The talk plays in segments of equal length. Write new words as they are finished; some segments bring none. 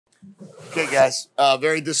Okay, guys.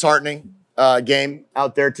 Very disheartening game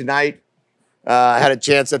out there tonight. Had a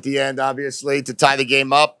chance at the end, obviously, to tie the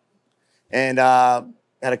game up, and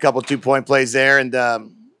had a couple 2-point plays there, and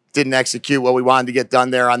didn't execute what we wanted to get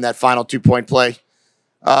done there on that final 2-point play.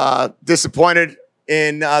 Disappointed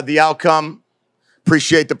in the outcome.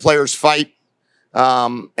 Appreciate the players' fight,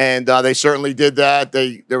 and they certainly did that.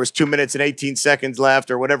 There was 2 minutes and 18 seconds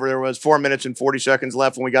left, or whatever there was, 4 minutes and 40 seconds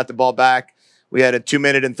left when we got the ball back. We had a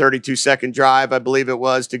 2-minute and 32-second drive, I believe it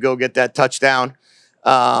was, to go get that touchdown.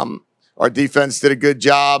 Our defense did a good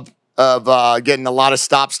job of getting a lot of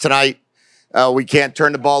stops tonight. We can't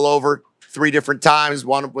turn the ball over 3 different times.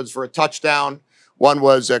 One was for a touchdown. One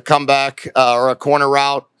was a comeback or a corner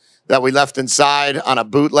route that we left inside on a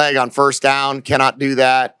bootleg on first down. Cannot do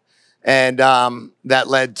that. And that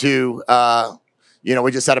led to,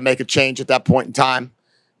 we just had to make a change at that point in time.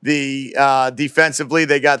 The defensively,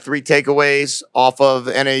 they got 3 takeaways off of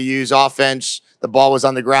NAU's offense. The ball was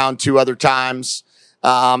on the ground 2 other times,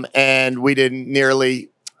 and we didn't nearly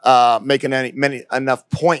make enough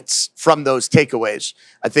points from those takeaways.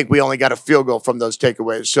 I think we only got a field goal from those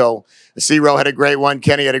takeaways. So Zero had a great one.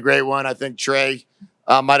 Kenny had a great one. I think Trey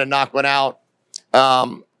might have knocked one out.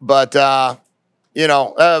 Very,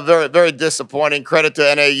 very disappointing. Credit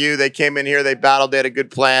to NAU. They came in here. They battled. They had a good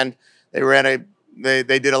plan. They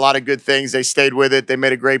did a lot of good things. They stayed with it. They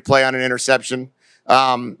made a great play on an interception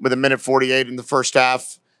with 1:48 in the first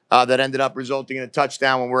half that ended up resulting in a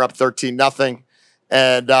touchdown when we're up 13-0.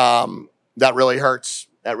 And that really hurts.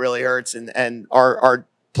 That really hurts. And our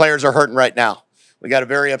players are hurting right now. We got a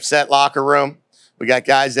very upset locker room. We got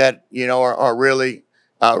guys that, are really,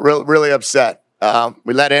 really upset.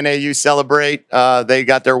 We let NAU celebrate. They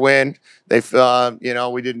got their win. We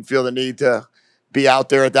didn't feel the need to be out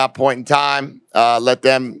there at that point in time. Let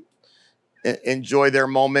them enjoy their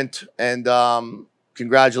moment. And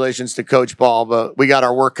congratulations to Coach Ball. But we got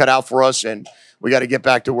our work cut out for us, and we got to get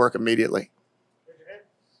back to work immediately.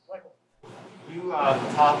 You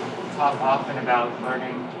talk often about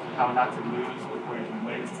learning how not to lose before you can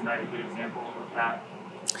win. Is tonight a good example of that?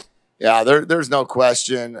 Yeah, there's no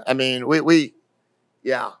question. I mean, we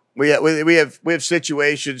have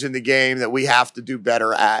situations in the game that we have to do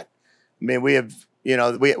better at. I mean, we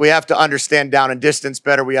have to understand down and distance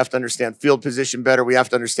better. We have to understand field position better. We have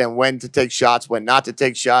to understand when to take shots, when not to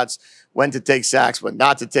take shots, when to take sacks, when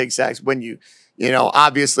not to take sacks. When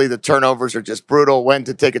obviously the turnovers are just brutal. When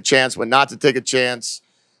to take a chance, when not to take a chance.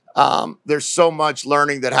 There's so much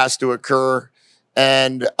learning that has to occur.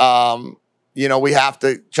 And, we have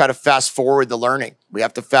to try to fast forward the learning. We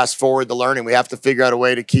have to figure out a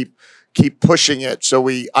way to keep pushing it so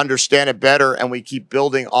we understand it better and we keep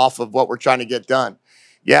building off of what we're trying to get done.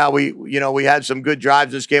 Yeah, we had some good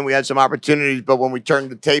drives this game. We had some opportunities, but when we turned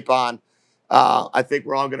the tape on, I think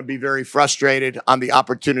we're all going to be very frustrated on the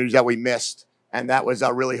opportunities that we missed. And that was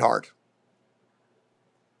really hard.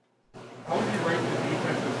 How would you rate the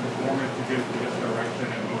defense's performance against this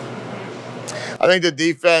direction and most of the plays? I think the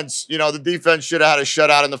defense should have had a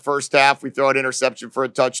shutout in the first half. We throw an interception for a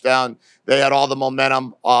touchdown. They had all the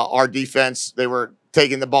momentum. Our defense, they were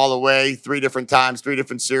taking the ball away 3 different times, 3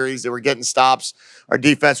 different series. They were getting stops. Our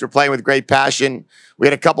defense were playing with great passion. We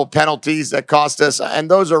had a couple penalties that cost us, and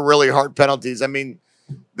those are really hard penalties. I mean,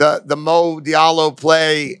 the Mo Diallo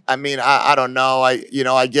play, I mean, I don't know.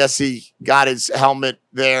 I guess he got his helmet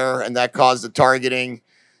there, and that caused the targeting.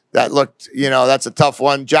 That looked, that's a tough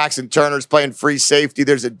one. Jackson Turner's playing free safety.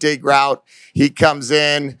 There's a dig route. He comes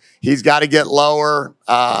in. He's got to get lower.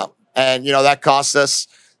 And that costs us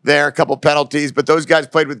there a couple penalties. But those guys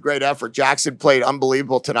played with great effort. Jackson played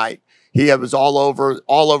unbelievable tonight. He was all over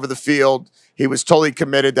the field. He was totally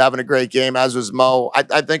committed to having a great game, as was Mo.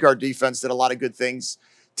 I think our defense did a lot of good things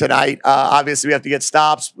tonight. Obviously, we have to get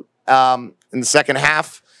stops in the second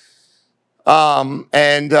half.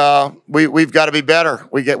 We've got to be better.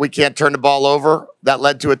 We can't turn the ball over. That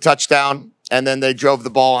led to a touchdown, and then they drove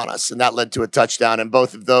the ball on us, and that led to a touchdown. And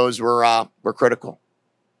both of those were critical.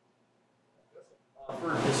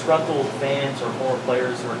 For disgruntled fans or former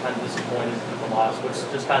players who are kind of disappointed with the loss, what's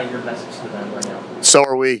just kind of your message to them right now? So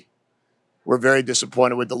are we. We're very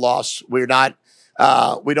disappointed with the loss. We're not.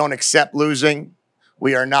 We don't accept losing.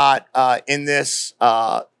 We are not in this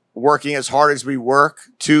working as hard as we work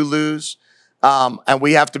to lose. And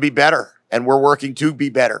we have to be better, and we're working to be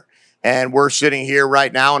better. And we're sitting here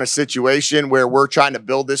right now in a situation where we're trying to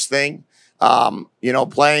build this thing,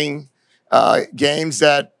 playing games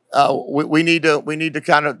that we need to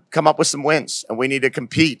kind of come up with some wins, and we need to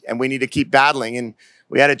compete, and we need to keep battling. And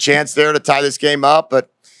we had a chance there to tie this game up,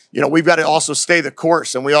 but we've got to also stay the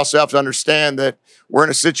course. And we also have to understand that we're in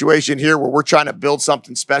a situation here where we're trying to build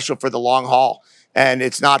something special for the long haul. And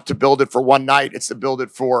it's not to build it for one night. It's to build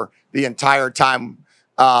it for the entire time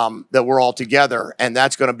that we're all together. And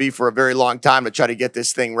that's going to be for a very long time to try to get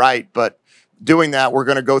this thing right. But doing that, we're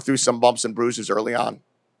going to go through some bumps and bruises early on.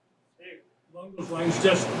 Hey, along those lines,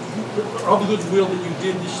 just all the goodwill that you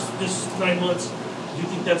did this 9 months, do you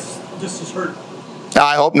think this has hurt?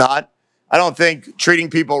 I hope not. I don't think treating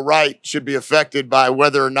people right should be affected by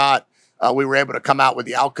whether or not we were able to come out with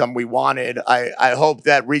the outcome we wanted. I hope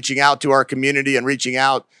that reaching out to our community and reaching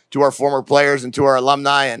out to our former players and to our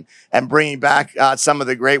alumni and bringing back some of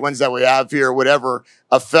the great ones that we have here, whatever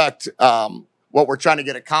affect what we're trying to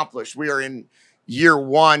get accomplished. We are in year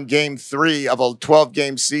 1, game 3 of a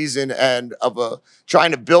 12-game season and of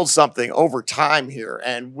trying to build something over time here.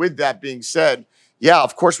 And with that being said, yeah,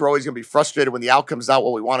 of course, we're always going to be frustrated when the outcome's not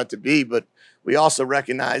what we want it to be, but we also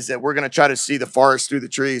recognize that we're going to try to see the forest through the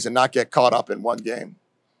trees and not get caught up in one game.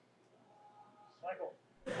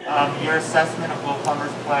 Michael, your assessment of Will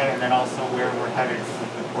Plummer's play and then also where we're headed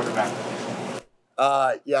with the quarterback position.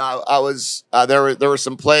 I was there were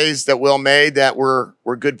some plays that Will made that were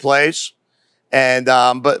good plays. And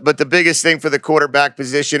but the biggest thing for the quarterback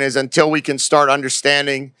position is until we can start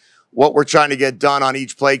understanding what we're trying to get done on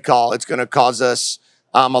each play call, it's going to cause us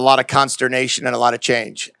a lot of consternation and a lot of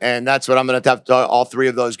change. And that's what I'm going to have to talk to all 3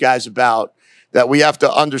 of those guys about, that we have to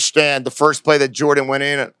understand. The first play that Jordan went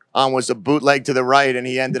in on was a bootleg to the right, and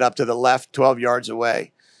he ended up to the left 12 yards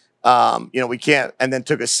away. We can't, and then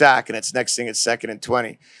took a sack, and it's next thing it's 2nd and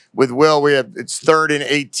 20. With Will, it's 3rd and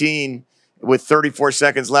 18 with 34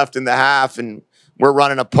 seconds left in the half, and we're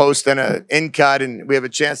running a post and an in cut, and we have a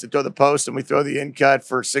chance to throw the post, and we throw the in cut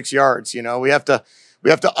for 6 yards. We have to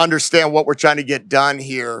understand what we're trying to get done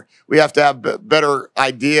here. We have to have a better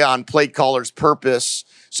idea on play caller's purpose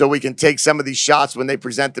so we can take some of these shots when they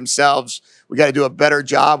present themselves. We got to do a better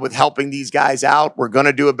job with helping these guys out. We're going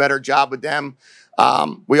to do a better job with them.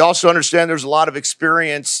 We also understand there's a lot of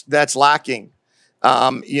experience that's lacking,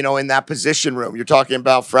 in that position room. You're talking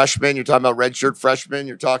about freshmen. You're talking about redshirt freshmen.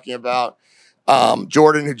 You're talking about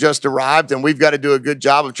Jordan, who just arrived, and we've got to do a good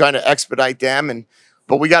job of trying to expedite them.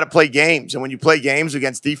 But we got to play games. And when you play games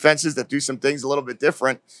against defenses that do some things a little bit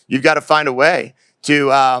different, you've got to find a way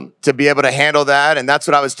to be able to handle that. And that's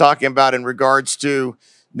what I was talking about in regards to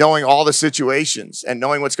knowing all the situations and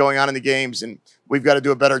knowing what's going on in the games. And we've got to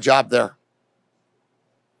do a better job there.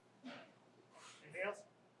 Anything else?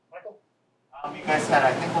 Michael? You guys had,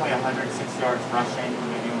 I think, only 106 yards rushing,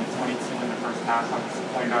 maybe only 22 in the first half. How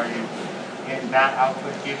disappointed are you in that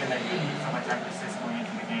output, given that you need so much emphasis going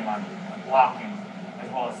into the game on blocking as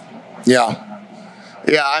well as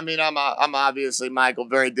Yeah, I mean, I'm obviously, Michael,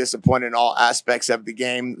 very disappointed in all aspects of the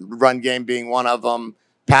game, run game being one of them,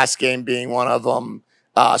 pass game being one of them,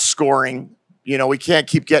 scoring. We can't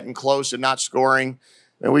keep getting close and not scoring.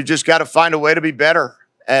 And we've just got to find a way to be better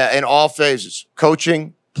in all phases,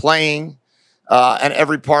 coaching, playing, and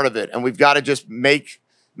every part of it. And we've got to just make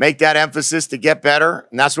that emphasis to get better.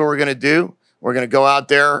 And that's what we're going to do. We're going to go out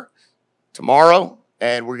there tomorrow,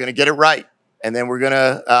 and we're going to get it right. And then we're going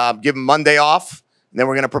to give them Monday off. And then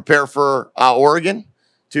we're going to prepare for Oregon,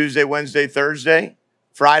 Tuesday, Wednesday, Thursday,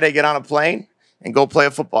 Friday, get on a plane and go play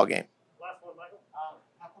a football game. Last one, Michael.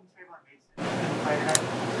 How come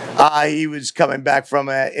Trayvon Mason? He was coming back from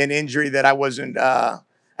an injury that I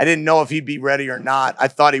didn't know if he'd be ready or not. I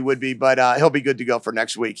thought he would be, but he'll be good to go for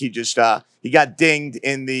next week. He just, he got dinged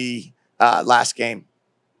in the last game.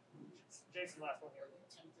 Jason, last one here.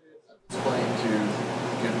 Explain to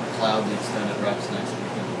give McLeod the extended reps next week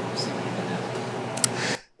and see what he can do.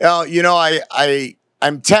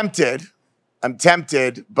 I'm tempted.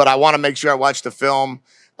 But I want to make sure I watch the film.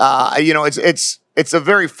 It's a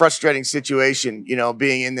very frustrating situation,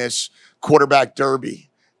 being in this quarterback derby.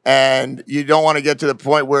 And you don't want to get to the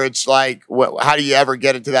point where it's like, how do you ever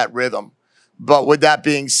get into that rhythm? But with that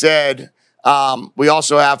being said, we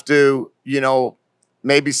also have to,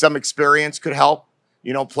 maybe some experience could help.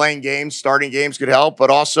 Playing games, starting games could help. But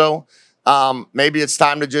also, maybe it's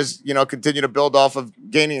time to just, continue to build off of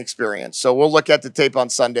gaining experience. So we'll look at the tape on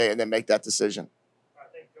Sunday and then make that decision. All right,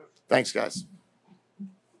 thank you, Coach. Thanks, guys.